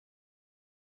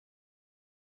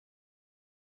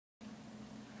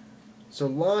So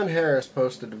Lon Harris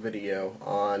posted a video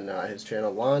on his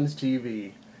channel Lon's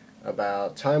TV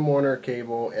about Time Warner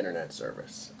Cable Internet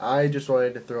Service. I just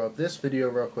wanted to throw up this video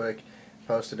real quick,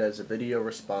 post it as a video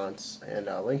response, and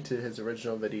I'll link to his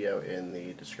original video in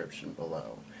the description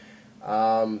below.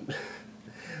 I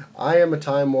am a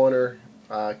Time Warner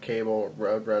Cable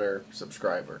Roadrunner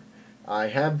subscriber. I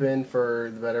have been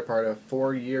for the better part of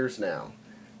 4 years now.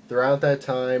 Throughout that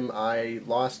time, I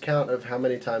lost count of how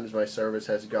many times my service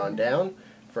has gone down,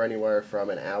 for anywhere from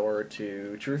an hour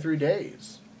to 2 or 3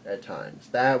 days at times.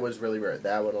 That was really rare.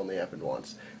 That one only happened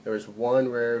once. There was one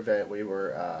rare event we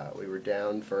were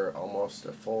down for almost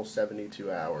a full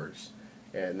 72 hours,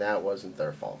 and that wasn't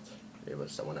their fault. It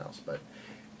was someone else. But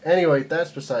anyway,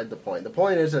 that's beside the point. The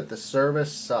point is that the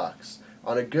service sucks.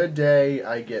 On a good day,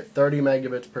 I get 30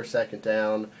 megabits per second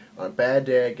down. On a bad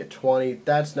day, I get 20.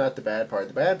 That's not the bad part.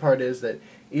 The bad part is that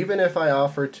even if I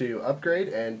offer to upgrade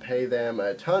and pay them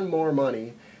a ton more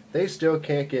money, they still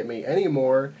can't get me any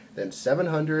more than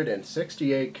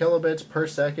 768 kilobits per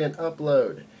second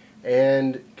upload.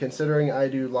 And considering I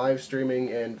do live streaming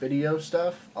and video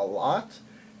stuff a lot,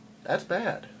 that's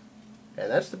bad. And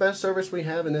that's the best service we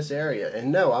have in this area.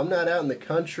 And no, I'm not out in the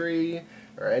country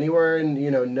or anywhere in,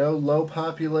 no low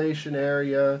population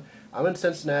area. I'm in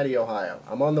Cincinnati, Ohio.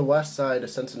 I'm on the west side of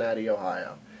Cincinnati,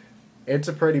 Ohio. It's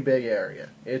a pretty big area.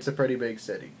 It's a pretty big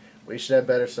city. We should have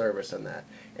better service than that.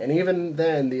 And even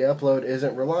then, the upload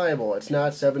isn't reliable. It's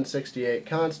not 768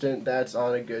 constant. That's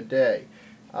on a good day.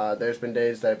 There's been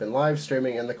days that I've been live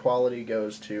streaming and the quality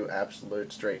goes to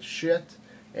absolute straight shit,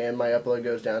 and my upload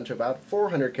goes down to about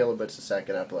 400 kilobits a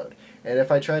second upload. And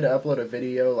if I try to upload a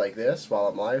video like this while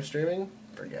I'm live streaming,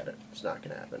 forget it. It's not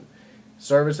going to happen.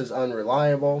 Service is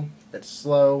unreliable, it's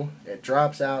slow, it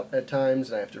drops out at times,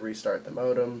 and I have to restart the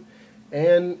modem.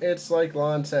 And it's like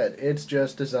Lon said, it's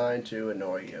just designed to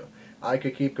annoy you. I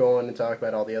could keep going and talk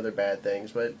about all the other bad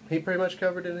things, but he pretty much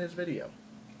covered it in his video.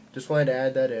 Just wanted to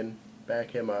add that in,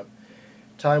 back him up.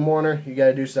 Time Warner, you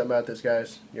gotta do something about this,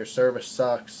 guys. Your service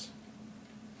sucks.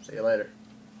 See you later.